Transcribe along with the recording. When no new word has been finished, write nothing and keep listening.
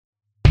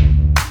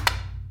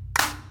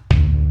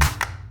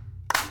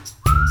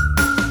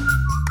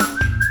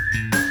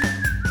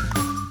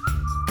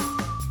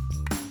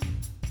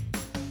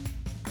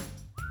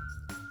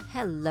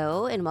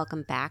Hello, and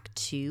welcome back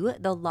to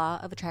the Law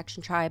of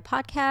Attraction Tribe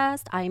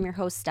podcast. I am your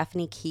host,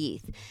 Stephanie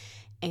Keith,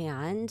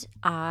 and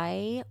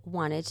I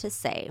wanted to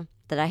say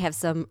that I have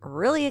some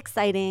really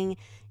exciting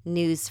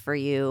news for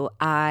you.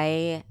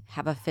 I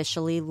have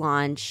officially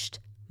launched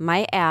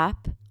my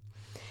app.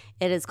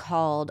 It is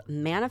called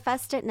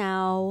Manifest It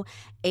Now,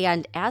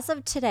 and as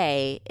of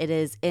today, it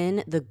is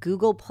in the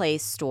Google Play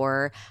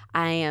Store.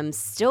 I am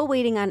still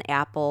waiting on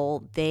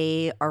Apple.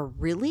 They are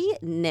really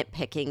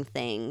nitpicking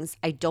things.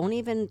 I don't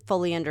even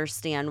fully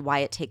understand why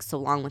it takes so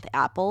long with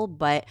Apple,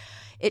 but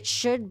it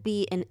should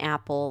be in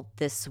Apple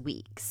this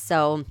week.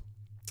 So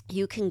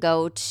you can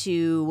go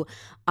to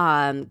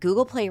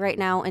Google Play right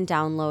now and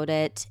download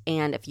it.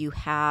 And if you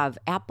have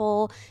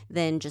Apple,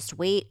 then just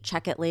wait,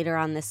 check it later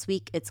on this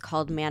week. It's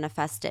called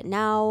Manifest It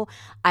Now.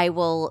 I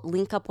will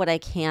link up what I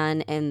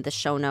can in the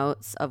show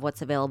notes of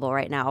what's available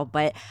right now.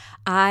 But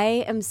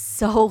I am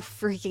so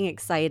freaking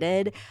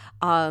excited.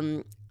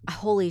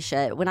 Holy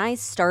shit. When I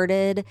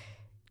started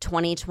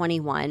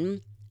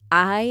 2021,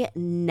 I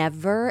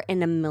never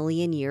in a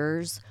million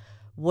years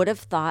would have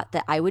thought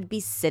that I would be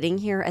sitting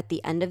here at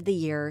the end of the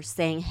year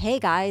saying, hey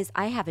guys,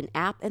 I have an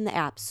app in the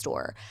App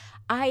Store.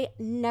 I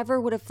never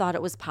would have thought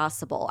it was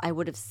possible. I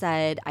would have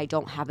said, I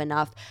don't have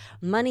enough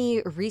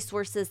money,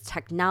 resources,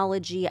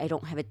 technology. I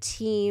don't have a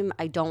team.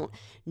 I don't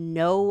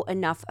know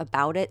enough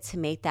about it to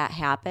make that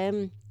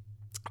happen.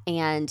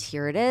 And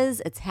here it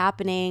is. It's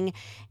happening.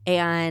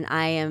 And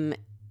I am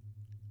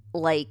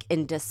like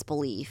in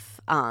disbelief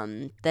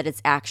that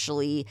it's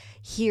actually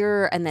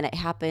here and that it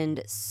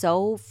happened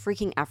so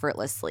freaking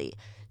effortlessly.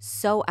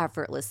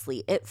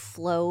 It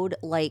flowed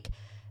like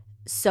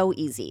so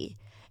easy.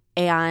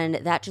 And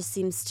that just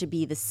seems to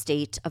be the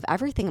state of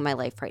everything in my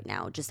life right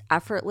now, just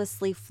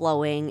effortlessly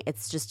flowing.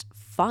 It's just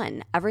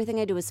fun. Everything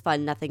I do is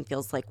fun. Nothing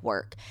feels like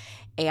work.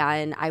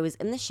 And I was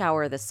in the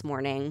shower this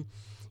morning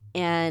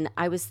and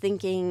I was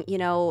thinking,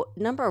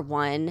 number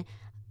one,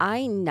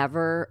 I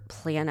never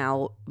plan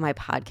out my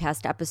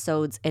podcast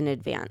episodes in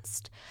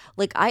advance.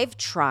 Like I've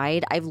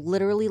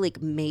literally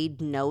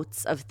made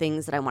notes of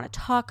things that I want to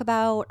talk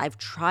about. I've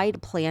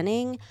tried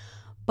planning,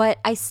 but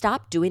I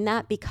stopped doing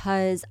that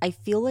because I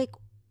feel like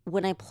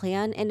when I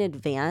plan in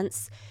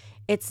advance,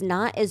 it's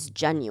not as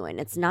genuine.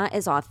 It's not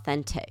as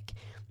authentic.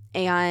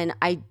 And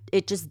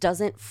it just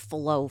doesn't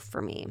flow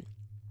for me.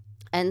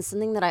 And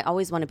something that I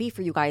always want to be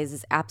for you guys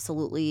is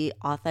absolutely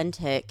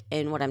authentic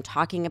in what I'm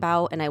talking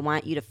about. And I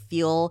want you to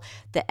feel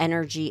the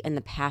energy and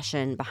the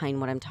passion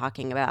behind what I'm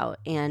talking about.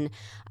 And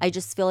I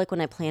just feel like when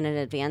I plan in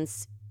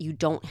advance, you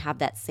don't have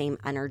that same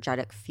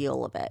energetic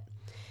feel of it.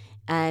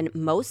 And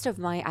most of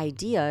my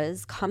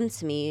ideas come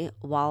to me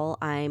while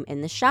I'm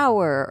in the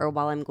shower or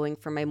while I'm going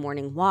for my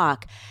morning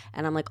walk.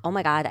 And I'm like, oh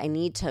my God, I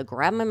need to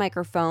grab my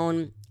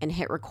microphone and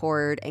hit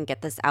record and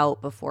get this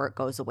out before it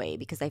goes away.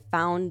 Because I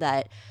found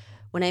that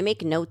when I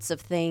make notes of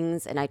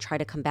things and I try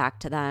to come back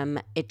to them,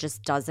 it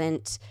just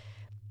doesn't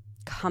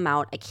come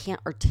out. I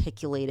can't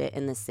articulate it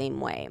in the same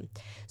way.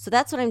 So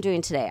that's what I'm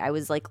doing today. I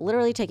was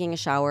literally taking a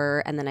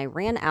shower and then I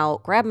ran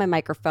out, grabbed my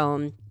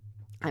microphone.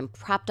 I'm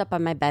propped up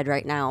on my bed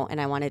right now and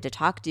I wanted to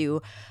talk to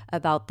you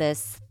about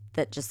this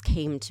that just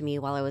came to me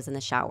while I was in the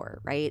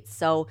shower, right?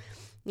 So,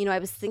 I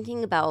was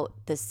thinking about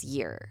this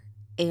year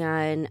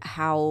and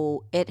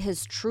how it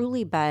has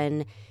truly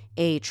been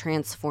a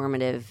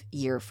transformative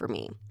year for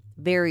me.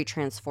 Very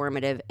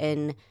transformative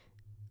in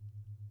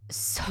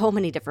so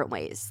many different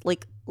ways,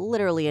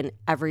 literally in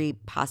every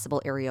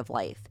possible area of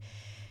life.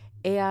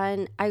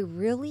 And I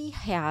really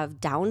have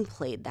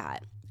downplayed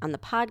that on the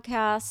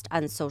podcast,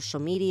 on social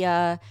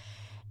media.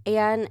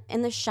 And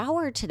in the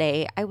shower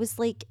today, I was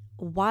like,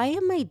 why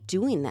am I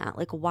doing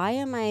that? Why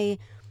am I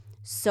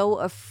so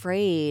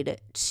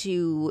afraid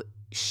to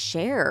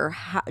share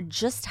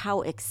just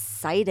how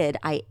excited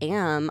I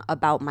am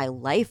about my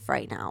life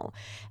right now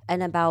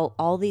and about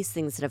all these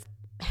things that have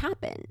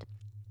happened.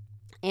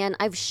 And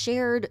I've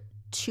shared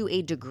to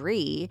a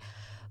degree,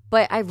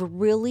 but I've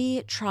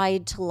really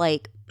tried to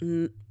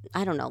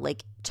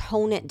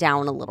tone it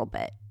down a little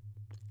bit.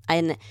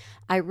 And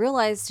I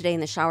realized today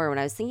in the shower when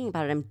I was thinking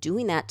about it, I'm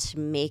doing that to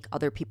make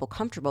other people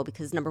comfortable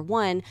because number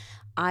one,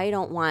 I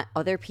don't want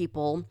other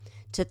people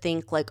to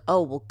think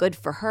oh, well, good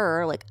for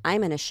her.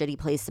 I'm in a shitty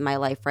place in my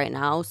life right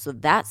now, so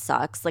that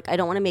sucks. I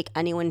don't want to make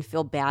anyone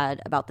feel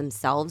bad about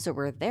themselves or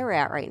where they're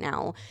at right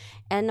now.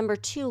 And number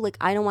two,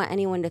 I don't want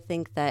anyone to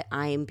think that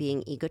I'm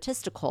being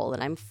egotistical,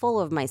 that I'm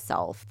full of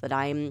myself, that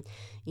I'm,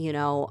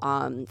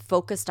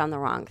 focused on the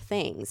wrong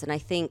things. And I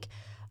think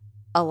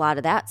a lot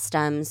of that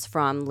stems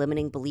from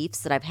limiting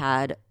beliefs that I've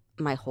had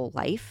my whole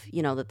life,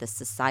 that the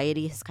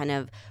society has kind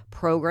of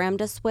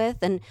programmed us with.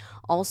 And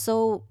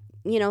also,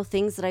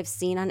 things that I've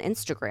seen on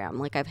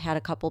Instagram. I've had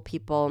a couple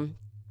people,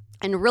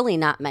 and really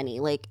not many,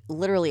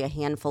 literally a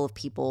handful of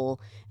people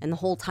in the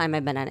whole time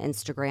I've been on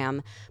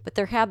Instagram. But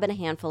there have been a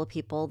handful of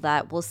people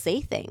that will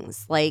say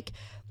things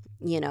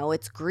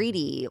it's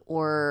greedy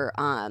or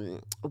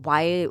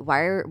why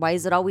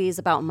is it always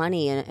about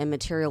money and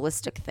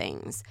materialistic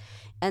things?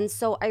 And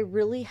so I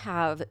really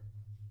have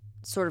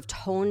sort of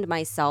toned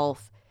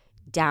myself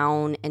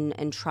down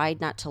and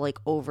tried not to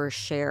like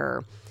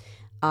overshare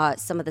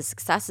some of the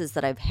successes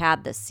that I've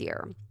had this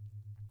year.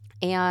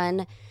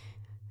 And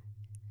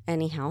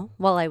anyhow,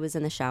 while I was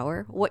in the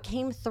shower, what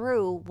came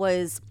through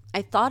was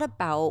I thought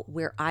about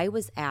where I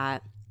was at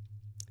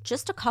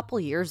just a couple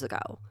of years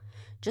ago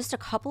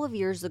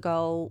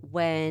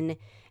when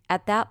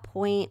at that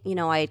point, you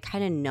know, I had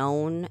kind of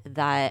known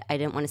that I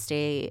didn't want to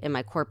stay in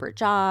my corporate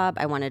job.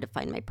 I wanted to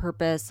find my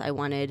purpose. I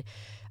wanted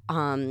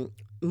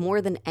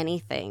more than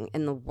anything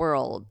in the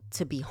world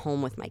to be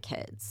home with my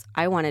kids.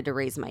 I wanted to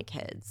raise my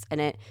kids.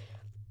 And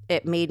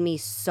it made me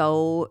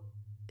so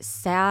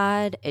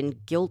sad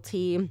and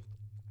guilty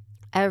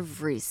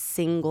every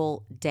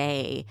single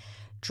day,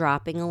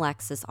 dropping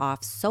Alexis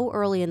off so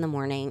early in the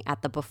morning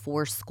at the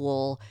before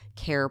school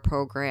care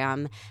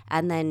program,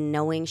 and then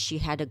knowing she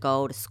had to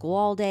go to school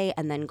all day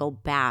and then go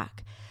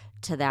back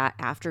to that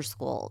after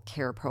school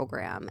care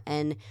program.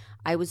 And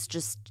I was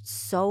just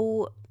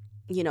so,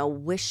 you know,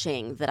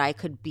 wishing that I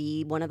could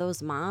be one of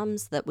those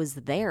moms that was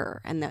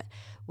there and that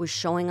was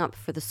showing up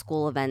for the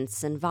school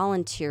events and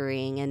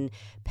volunteering and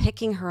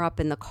picking her up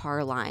in the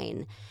car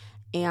line.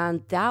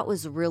 And that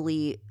was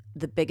really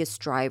the biggest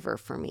driver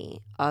for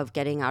me of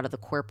getting out of the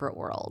corporate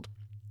world.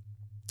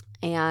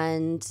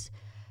 And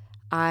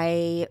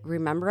I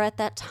remember at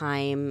that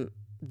time,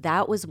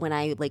 that was when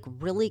I like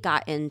really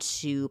got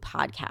into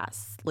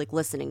podcasts, like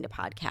listening to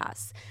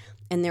podcasts.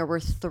 And there were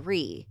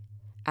 3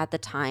 at the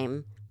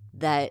time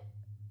that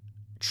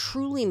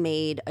truly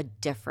made a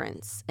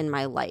difference in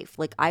my life.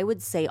 Like I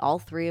would say all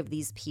 3 of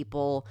these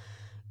people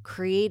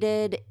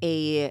created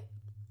a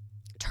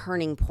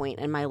turning point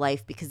in my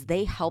life because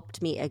they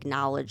helped me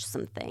acknowledge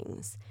some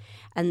things.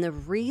 And the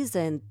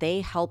reason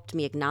they helped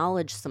me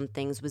acknowledge some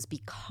things was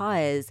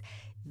because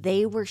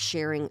they were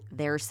sharing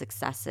their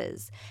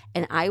successes.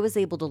 And I was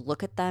able to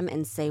look at them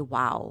and say,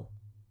 wow,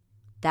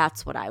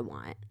 that's what I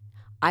want.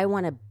 I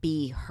want to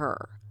be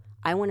her.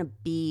 I want to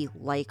be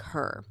like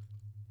her.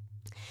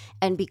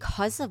 And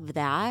because of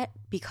that,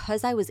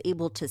 because I was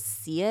able to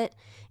see it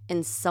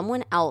in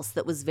someone else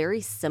that was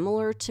very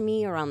similar to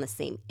me, around the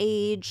same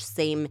age,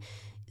 same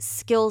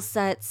skill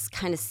sets,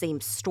 kind of same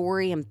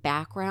story and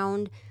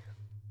background,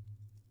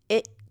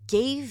 it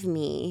gave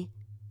me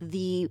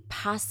the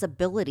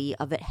possibility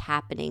of it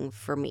happening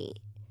for me.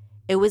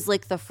 It was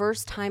like the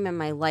first time in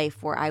my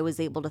life where I was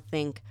able to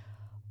think,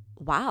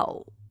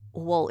 wow,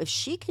 well, if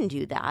she can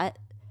do that,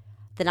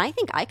 then I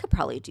think I could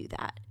probably do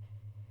that.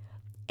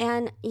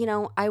 And, you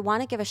know, I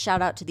want to give a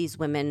shout out to these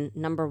women,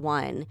 number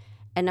 1.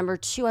 And number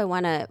 2, I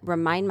want to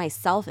remind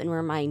myself and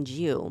remind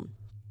you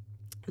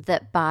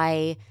that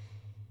by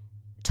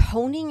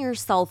toning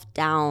yourself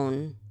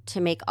down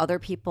to make other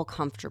people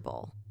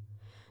comfortable,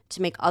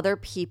 to make other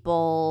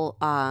people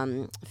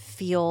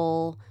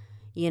feel,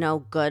 you know,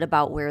 good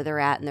about where they're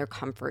at in their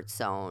comfort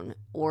zone,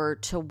 or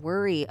to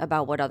worry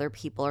about what other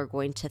people are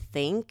going to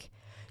think,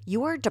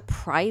 you are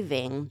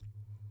depriving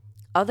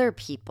other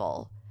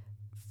people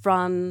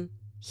from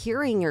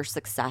hearing your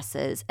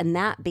successes and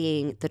that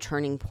being the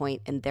turning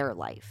point in their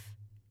life.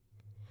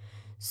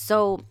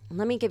 So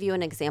let me give you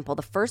an example.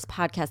 The first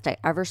podcast I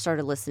ever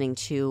started listening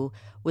to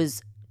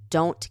was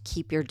Don't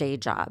Keep Your Day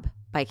Job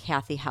by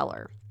Cathy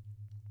Heller.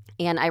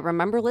 And I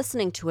remember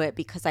listening to it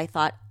because I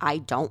thought, I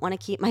don't want to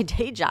keep my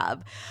day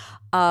job.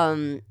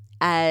 And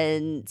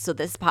so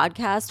this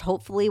podcast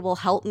hopefully will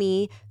help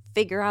me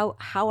figure out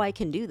how I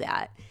can do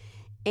that.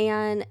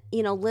 And,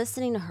 you know,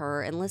 listening to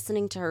her and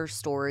listening to her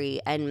story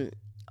and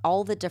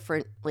all the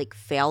different like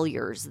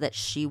failures that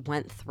she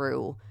went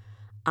through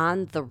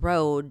on the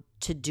road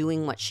to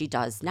doing what she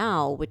does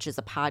now, which is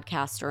a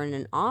podcaster and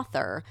an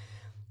author,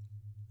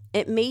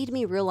 it made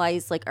me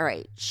realize like, all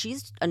right,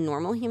 she's a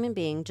normal human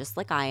being just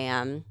like I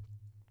am.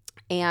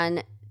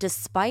 And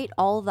despite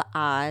all the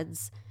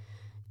odds,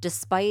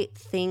 despite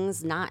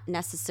things not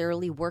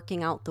necessarily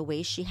working out the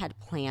way she had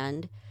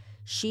planned,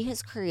 she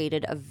has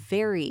created a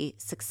very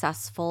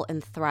successful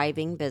and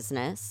thriving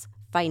business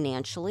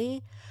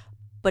financially,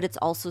 but it's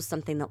also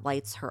something that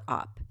lights her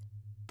up,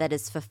 that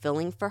is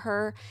fulfilling for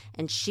her.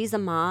 And she's a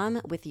mom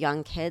with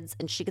young kids,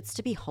 and she gets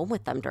to be home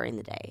with them during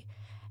the day.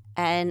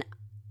 And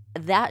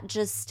that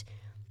just,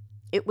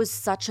 it was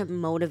such a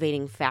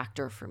motivating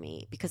factor for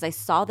me because I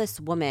saw this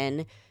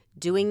woman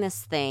doing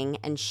this thing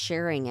and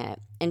sharing it.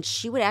 And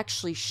she would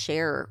actually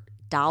share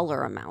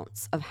dollar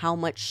amounts of how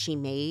much she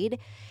made.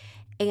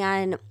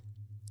 And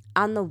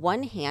on the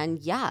one hand,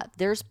 yeah,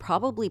 there's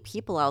probably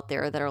people out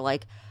there that are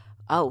like,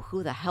 oh,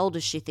 who the hell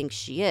does she think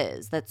she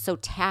is? That's so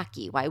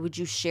tacky. Why would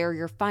you share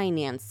your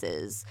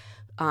finances?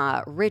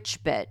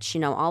 Rich bitch, you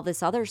know, all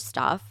this other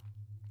stuff.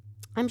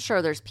 I'm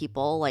sure there's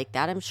people like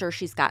that. I'm sure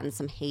she's gotten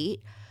some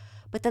hate.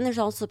 But then there's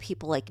also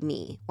people like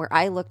me where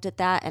I looked at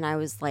that and I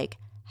was like,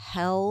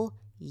 hell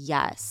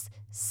yes,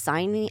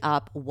 sign me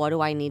up. What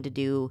do I need to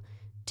do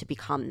to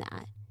become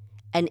that?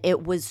 And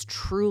it was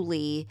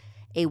truly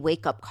a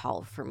wake-up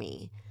call for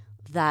me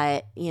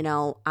that,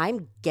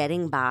 I'm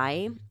getting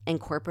by in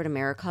corporate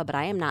America, but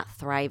I am not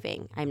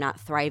thriving. I'm not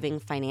thriving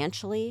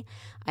financially.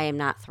 I am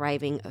not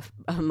thriving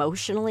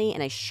emotionally,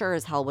 and I sure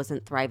as hell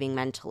wasn't thriving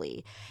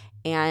mentally.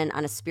 And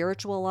on a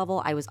spiritual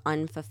level, I was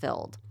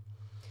unfulfilled.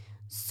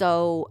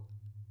 So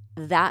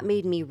that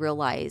made me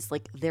realize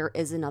like there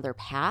is another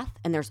path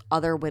and there's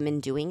other women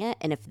doing it.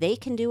 And if they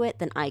can do it,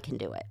 then I can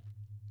do it.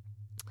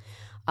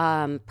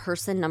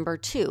 Person number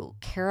 2,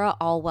 Cara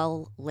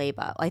Alwell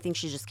Leba. I think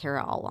she's just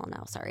Cara Alwell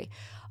now. Sorry.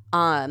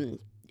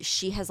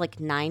 She has like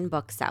 9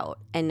 books out,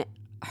 and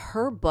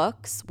her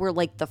books were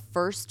like the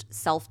first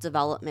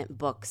self-development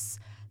books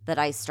that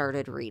I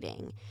started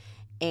reading.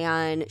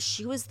 And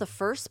she was the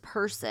first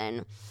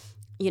person,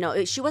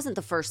 she wasn't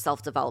the first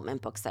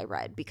self-development books I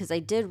read, because I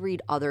did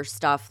read other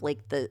stuff,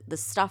 like the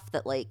stuff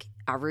that like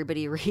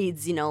everybody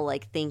reads,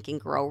 like Think and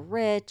Grow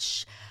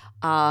Rich,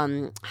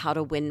 How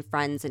to Win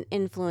Friends and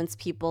Influence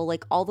People,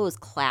 like all those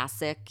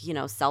classic,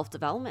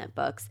 self-development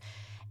books.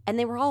 And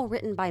they were all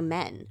written by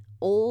men,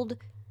 old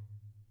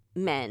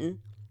men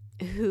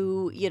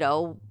who,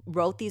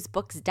 wrote these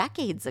books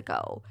decades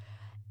ago.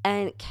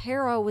 And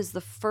Cara was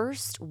the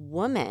first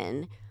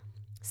woman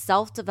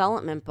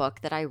self-development book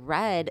that I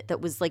read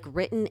that was like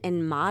written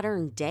in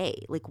modern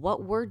day, like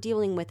what we're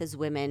dealing with as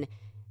women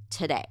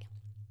today.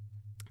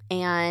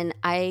 And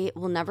I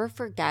will never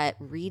forget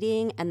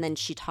reading, and then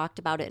she talked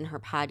about it in her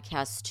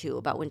podcast too,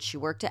 about when she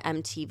worked at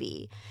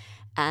MTV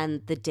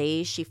and the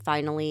day she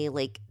finally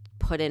like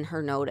put in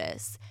her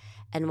notice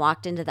and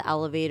walked into the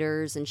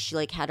elevators, and she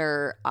like had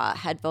her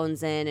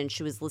headphones in and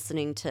she was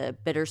listening to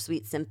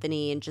Bittersweet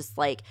Symphony, and just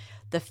like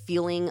the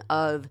feeling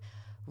of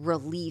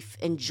relief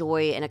and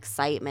joy and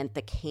excitement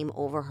that came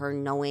over her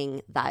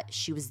knowing that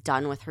she was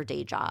done with her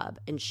day job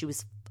and she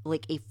was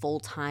like a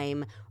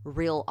full-time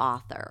real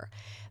author.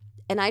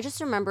 And I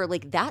just remember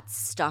like that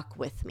stuck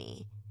with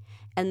me.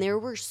 And there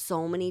were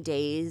so many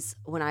days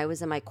when I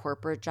was in my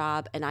corporate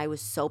job and I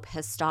was so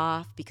pissed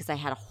off because I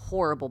had a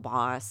horrible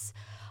boss,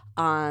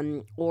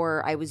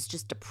 or I was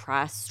just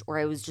depressed, or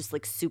I was just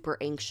like super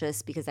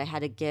anxious because I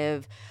had to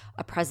give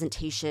a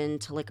presentation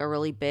to like a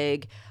really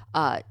big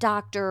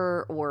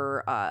doctor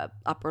or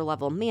upper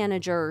level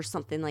manager or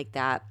something like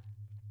that.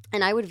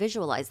 And I would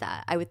visualize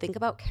that. I would think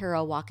about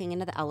Cara walking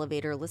into the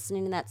elevator,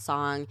 listening to that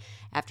song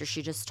after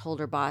she just told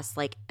her boss,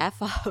 like, F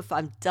off,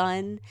 I'm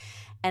done.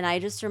 And I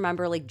just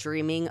remember like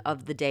dreaming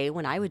of the day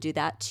when I would do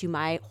that to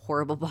my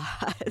horrible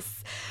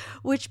boss,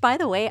 which, by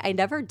the way, I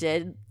never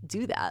did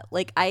do that.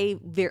 Like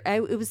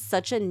it was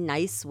such a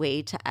nice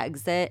way to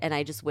exit, and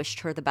I just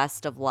wished her the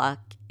best of luck.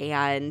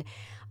 And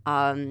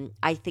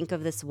I think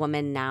of this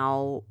woman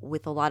now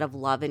with a lot of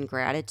love and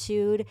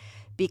gratitude,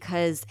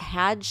 because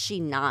had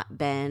she not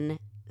been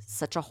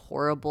such a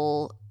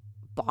horrible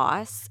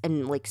boss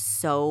and like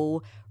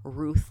so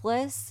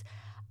ruthless,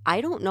 I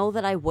don't know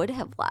that I would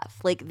have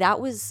left. Like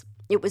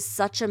it was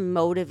such a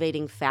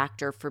motivating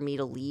factor for me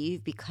to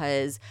leave,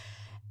 because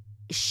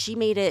she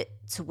made it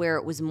to where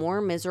it was more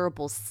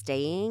miserable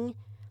staying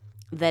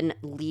than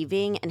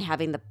leaving and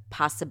having the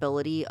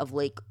possibility of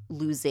like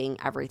losing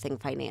everything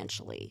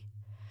financially.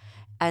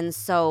 And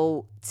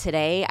so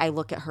today I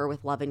look at her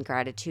with love and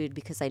gratitude,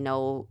 because I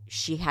know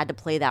she had to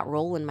play that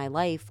role in my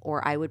life,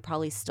 or I would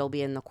probably still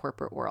be in the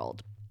corporate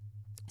world.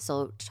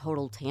 So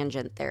total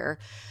tangent there.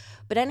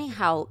 But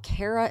anyhow,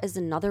 Cara is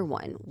another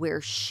one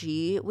where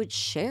she would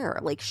share,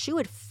 like she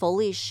would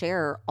fully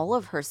share all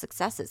of her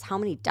successes, how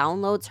many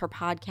downloads her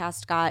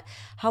podcast got,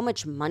 how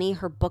much money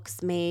her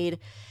books made.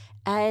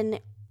 And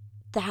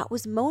that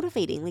was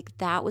motivating. Like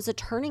that was a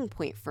turning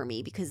point for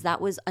me, because that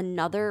was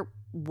another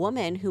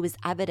woman who was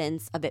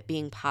evidence of it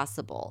being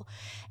possible.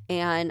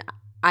 And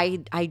I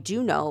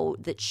do know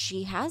that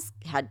she has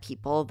had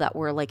people that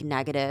were like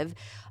negative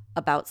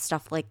about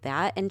stuff like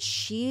that, and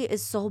she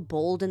is so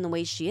bold in the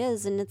way she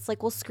is, and it's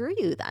like, well, screw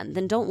you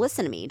then don't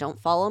listen to me, don't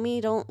follow me,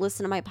 don't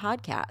listen to my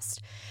podcast.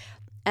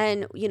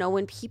 And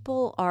when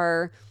people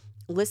are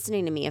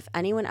listening to me, if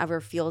anyone ever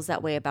feels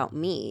that way about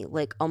me,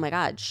 like, oh my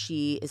God,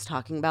 she is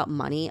talking about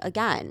money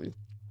again,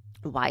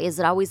 why is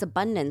it always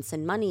abundance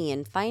and money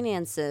and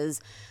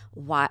finances?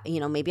 Why,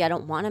 maybe I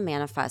don't want to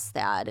manifest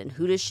that, and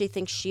who does she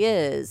think she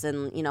is,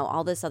 and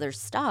all this other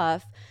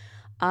stuff.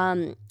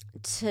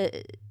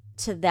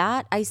 To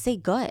that, I say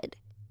good.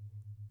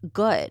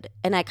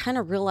 And I kind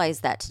of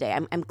realized that today.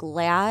 I'm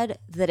glad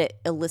that it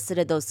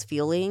elicited those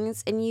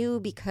feelings in you,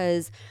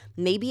 because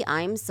maybe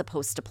I'm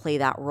supposed to play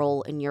that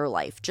role in your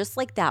life. Just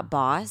like that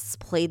boss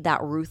played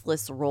that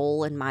ruthless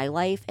role in my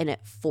life, and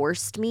it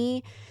forced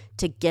me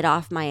to get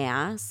off my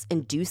ass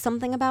and do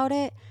something about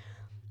it.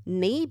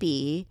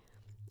 Maybe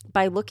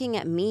by looking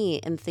at me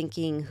and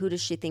thinking, who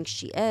does she think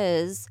she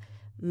is?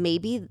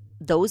 Maybe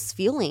those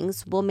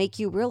feelings will make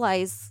you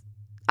realize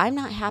I'm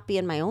not happy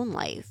in my own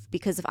life,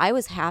 because if I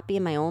was happy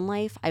in my own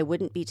life, I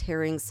wouldn't be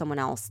tearing someone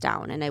else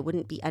down, and I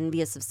wouldn't be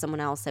envious of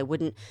someone else. I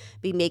wouldn't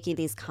be making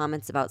these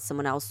comments about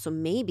someone else. So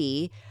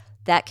maybe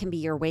that can be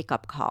your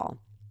wake-up call,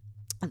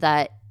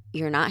 that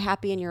you're not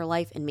happy in your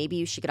life, and maybe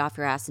you should get off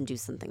your ass and do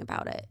something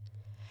about it.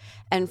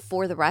 And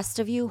for the rest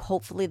of you,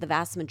 hopefully the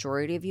vast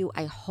majority of you,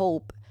 I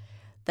hope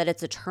that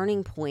it's a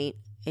turning point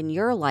in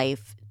your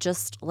life,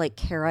 just like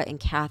Kara and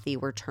Kathy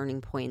were turning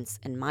points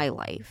in my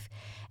life.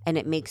 And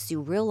it makes you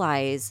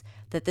realize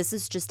that this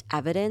is just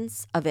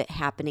evidence of it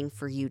happening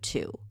for you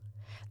too.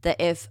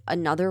 That if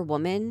another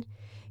woman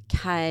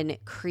can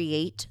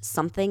create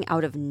something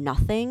out of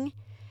nothing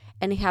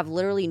and have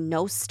literally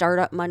no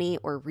startup money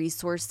or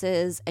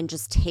resources and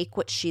just take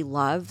what she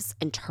loves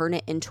and turn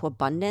it into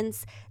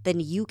abundance, then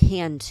you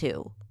can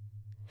too.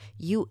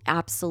 You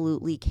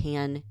absolutely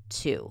can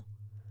too.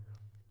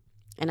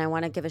 And I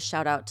want to give a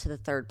shout out to the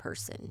third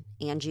person,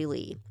 Angie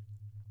Lee.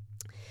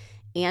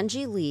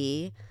 Angie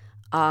Lee,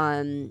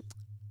 I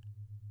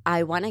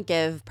want to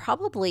give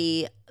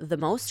probably the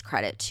most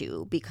credit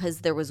to, because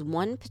there was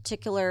one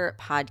particular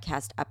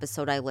podcast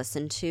episode I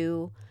listened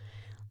to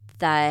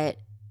that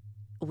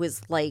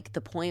was like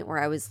the point where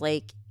I was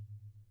like,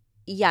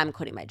 yeah, I'm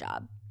quitting my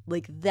job.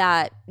 Like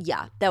that,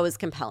 yeah, that was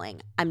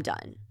compelling. I'm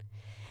done.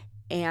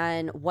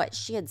 And what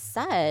she had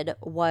said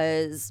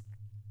was,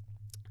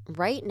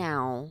 right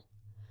now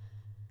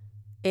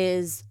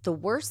is the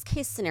worst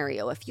case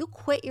scenario. If you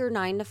quit your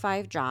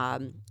 9-to-5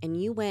 job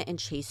and you went and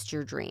chased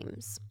your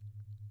dreams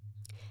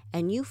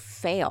and you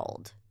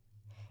failed,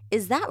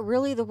 is that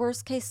really the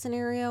worst case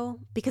scenario?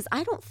 Because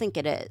I don't think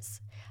it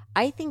is.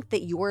 I think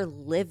that you're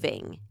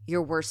living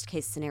your worst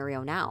case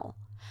scenario now.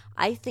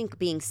 I think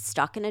being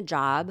stuck in a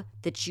job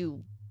that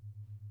you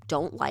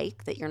don't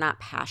like, that you're not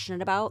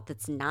passionate about,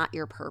 that's not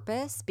your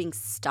purpose, being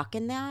stuck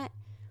in that,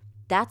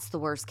 that's the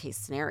worst case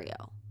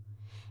scenario.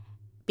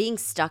 Being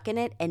stuck in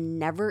it and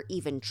never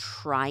even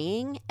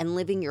trying and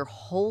living your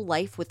whole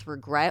life with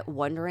regret,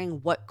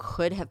 wondering what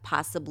could have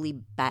possibly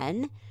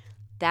been,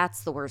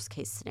 that's the worst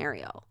case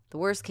scenario. The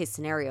worst case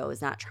scenario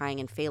is not trying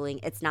and failing.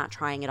 It's not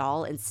trying at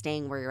all and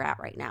staying where you're at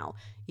right now.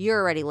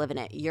 You're already living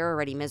it. You're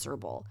already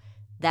miserable.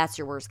 That's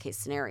your worst case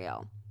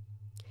scenario.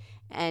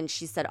 And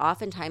she said,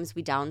 oftentimes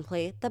we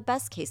downplay the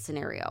best case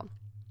scenario,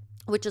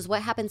 which is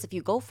what happens if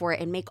you go for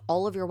it and make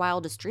all of your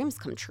wildest dreams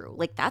come true.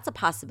 Like, that's a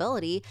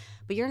possibility,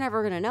 but you're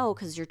never going to know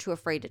because you're too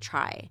afraid to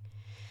try.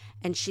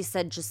 And she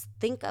said, just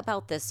think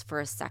about this for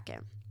a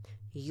second.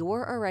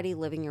 You're already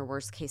living your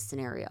worst case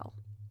scenario.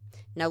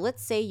 Now,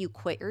 let's say you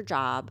quit your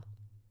job,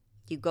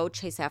 you go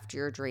chase after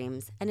your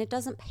dreams, and it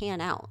doesn't pan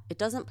out. It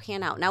doesn't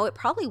pan out. Now, it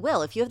probably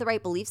will. If you have the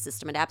right belief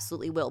system, it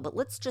absolutely will. But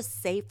let's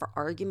just say, for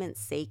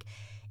argument's sake,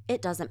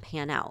 it doesn't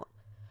pan out.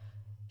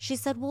 She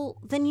said, well,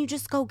 then you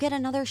just go get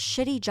another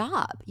shitty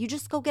job. You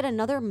just go get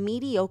another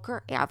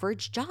mediocre,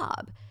 average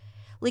job.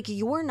 Like,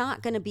 you're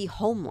not going to be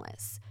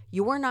homeless.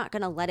 You're not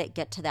going to let it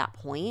get to that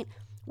point.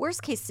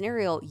 Worst case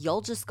scenario,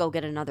 you'll just go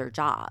get another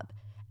job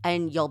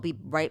and you'll be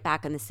right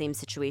back in the same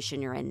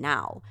situation you're in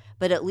now.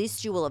 But at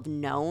least you will have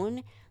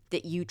known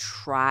that you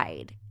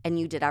tried and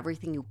you did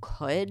everything you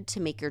could to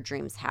make your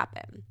dreams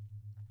happen.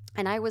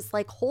 And I was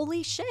like,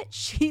 holy shit,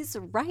 she's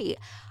right.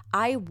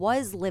 I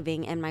was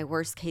living in my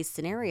worst case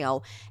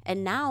scenario.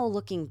 And now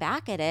looking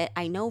back at it,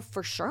 I know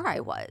for sure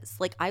I was.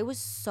 Like, I was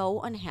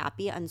so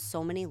unhappy on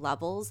so many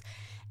levels.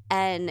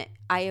 And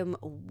I am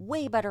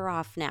way better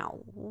off now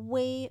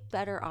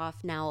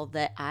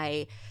that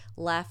I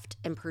left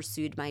and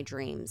pursued my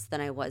dreams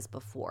than I was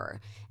before.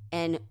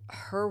 And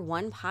her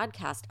one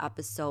podcast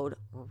episode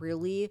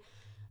really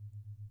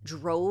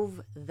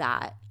drove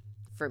that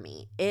for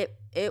me.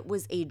 It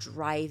was a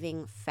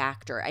driving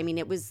factor. I mean,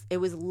 it was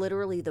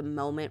literally the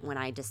moment when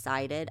I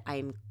decided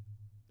I'm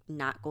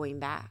not going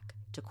back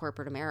to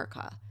corporate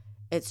America.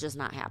 It's just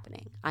not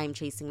happening. I'm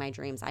chasing my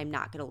dreams. I'm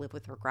not going to live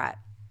with regret.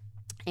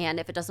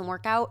 And if it doesn't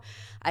work out,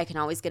 I can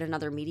always get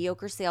another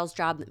mediocre sales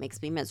job that makes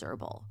me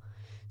miserable.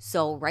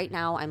 So right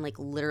now, I'm like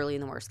literally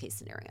in the worst case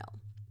scenario.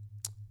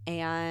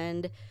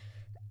 And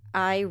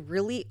I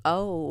really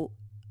owe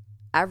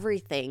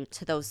everything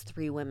to those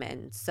three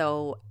women.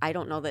 So I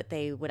don't know that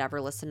they would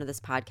ever listen to this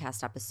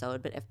podcast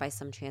episode, but if by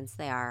some chance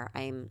they are,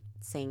 I'm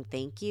saying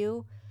thank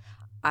you.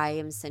 I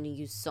am sending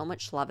you so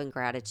much love and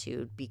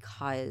gratitude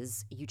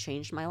because you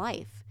changed my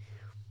life.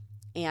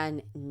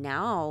 And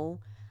now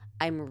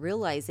I'm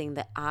realizing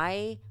that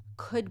I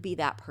could be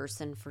that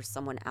person for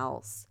someone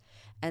else.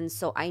 And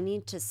so I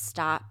need to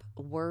stop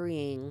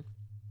worrying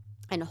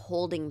and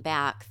holding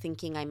back,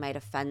 thinking I might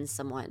offend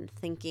someone,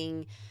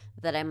 thinking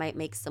that I might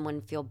make someone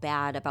feel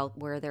bad about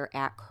where they're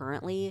at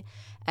currently,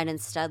 and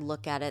instead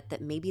look at it that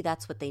maybe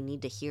that's what they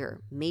need to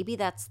hear. Maybe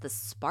that's the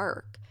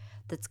spark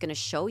that's going to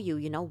show you,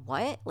 you know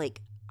what?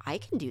 Like, I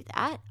can do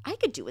that. I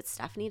could do what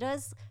Stephanie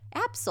does.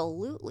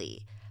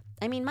 Absolutely.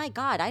 I mean, my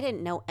God, I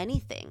didn't know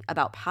anything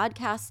about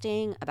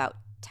podcasting, about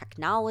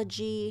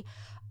technology,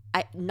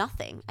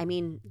 nothing. I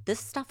mean, this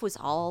stuff was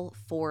all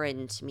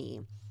foreign to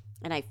me,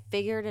 and I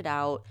figured it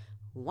out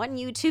one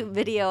YouTube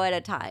video at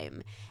a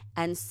time.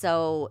 And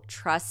so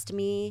trust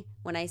me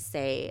when I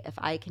say, if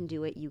I can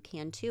do it, you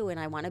can too. And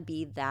I want to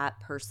be that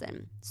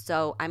person.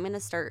 So I'm going to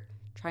start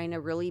trying to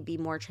really be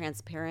more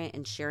transparent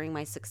and sharing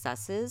my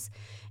successes.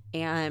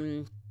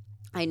 And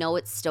I know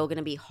it's still going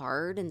to be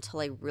hard until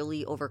I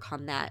really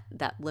overcome that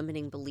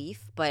limiting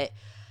belief, but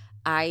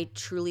I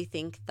truly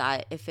think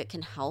that if it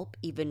can help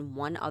even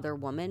one other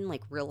woman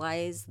like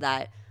realize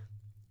that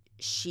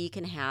she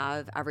can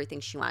have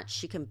everything she wants,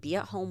 she can be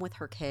at home with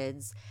her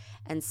kids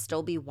and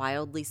still be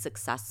wildly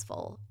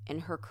successful in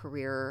her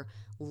career,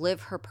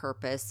 live her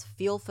purpose,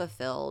 feel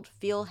fulfilled,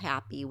 feel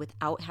happy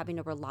without having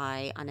to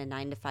rely on a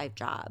 9 to 5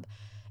 job.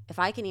 If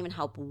I can even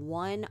help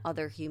one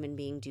other human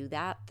being do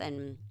that,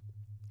 then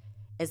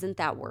isn't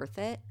that worth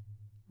it?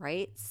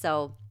 Right?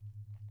 So,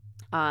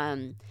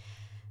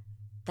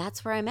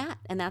 that's where I'm at,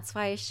 and that's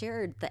why I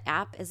shared. The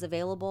app is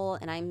available,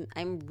 and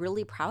I'm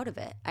really proud of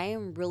it. I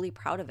am really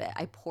proud of it.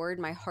 I poured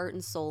my heart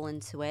and soul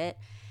into it,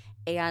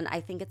 and I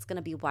think it's going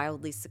to be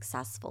wildly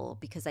successful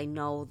because I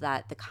know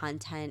that the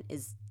content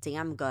is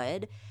damn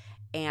good,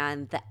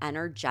 and the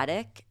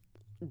energetic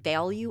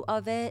value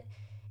of it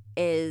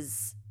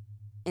is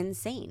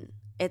insane.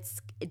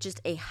 It's just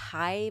a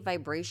high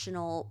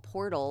vibrational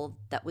portal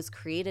that was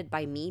created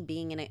by me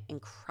being in an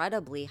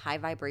incredibly high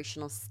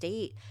vibrational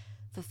state,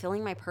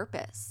 fulfilling my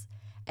purpose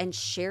and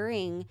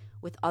sharing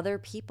with other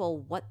people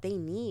what they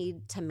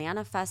need to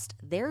manifest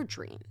their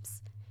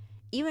dreams.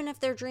 Even if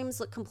their dreams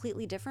look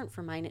completely different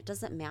from mine, it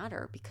doesn't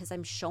matter because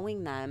I'm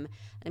showing them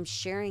and I'm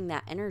sharing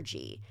that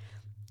energy.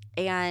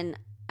 And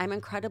I'm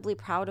incredibly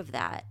proud of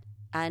that.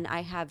 And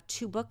I have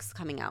 2 books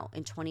coming out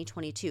in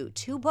 2022.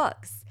 2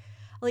 books.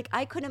 Like,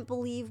 I couldn't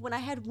believe when I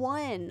had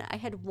one. I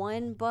had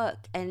 1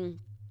 book and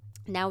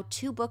now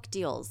 2 book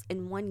deals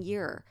in 1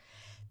 year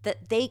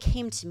that they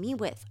came to me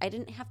with. I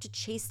didn't have to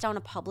chase down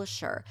a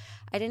publisher.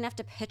 I didn't have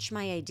to pitch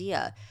my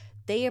idea.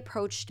 They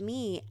approached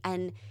me,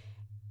 and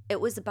it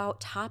was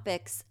about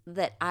topics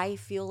that I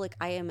feel like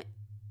I am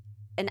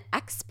an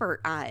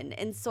expert on.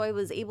 And so I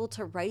was able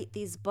to write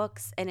these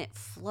books, and it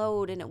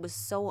flowed, and it was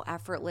so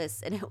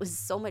effortless, and it was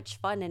so much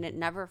fun, and it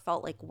never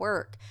felt like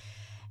work.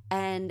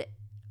 And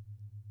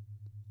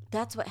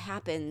that's what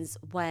happens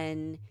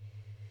when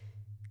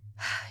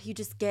you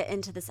just get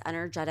into this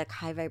energetic,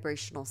 high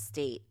vibrational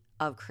state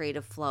of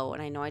creative flow.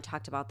 And I know I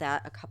talked about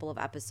that a couple of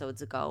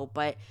episodes ago,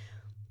 but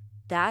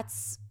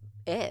that's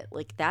it.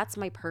 Like, that's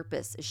my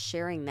purpose, is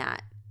sharing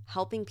that,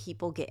 helping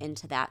people get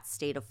into that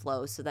state of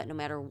flow so that no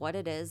matter what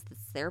it is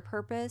that's their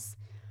purpose,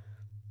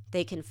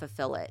 they can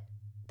fulfill it.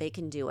 They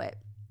can do it.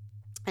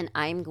 And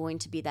I'm going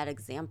to be that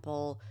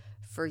example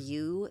for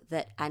you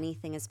that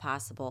anything is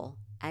possible,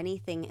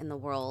 anything in the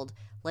world.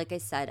 Like I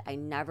said, I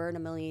never in a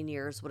million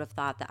years would have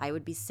thought that I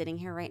would be sitting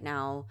here right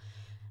now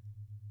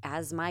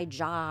as my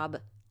job,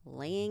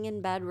 laying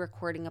in bed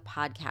recording a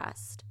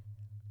podcast,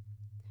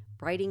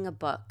 writing a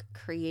book,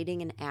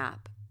 creating an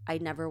app. I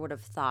never would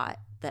have thought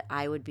that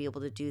I would be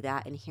able to do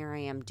that, and here I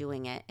am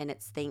doing it. And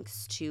it's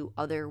thanks to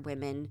other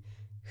women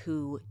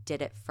who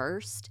did it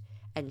first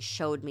and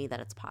showed me that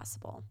it's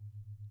possible.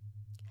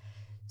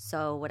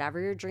 So whatever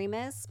your dream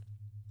is,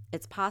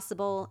 it's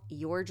possible.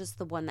 You're just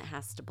the one that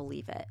has to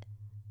believe it.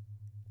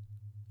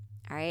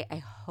 All right, I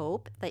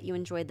hope that you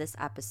enjoyed this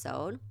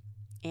episode.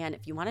 And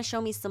if you want to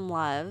show me some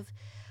love,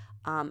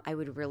 I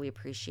would really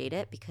appreciate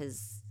it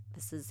because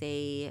this is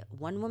a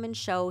one-woman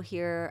show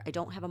here. I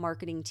don't have a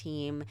marketing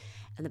team.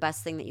 And the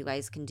best thing that you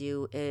guys can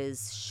do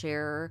is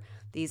share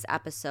these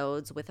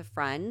episodes with a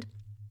friend.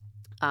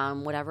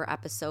 Whatever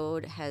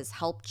episode has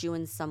helped you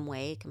in some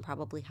way can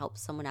probably help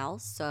someone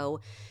else. So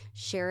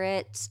share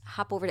it.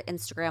 Hop over to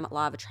Instagram at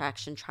Law of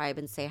Attraction Tribe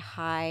and say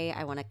hi.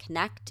 I want to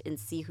connect and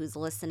see who's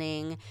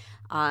listening.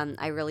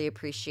 I really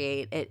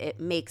appreciate it. It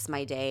makes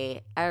my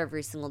day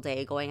every single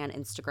day going on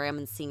Instagram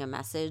and seeing a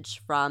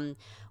message from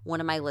one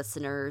of my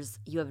listeners.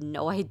 You have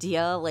no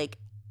idea. Like,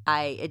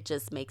 it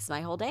just makes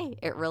my whole day.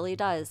 It really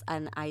does.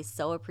 And I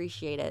so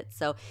appreciate it.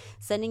 So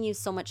sending you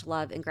so much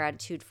love and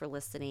gratitude for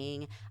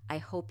listening. I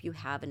hope you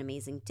have an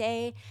amazing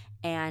day,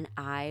 and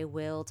I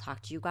will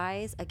talk to you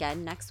guys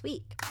again next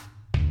week.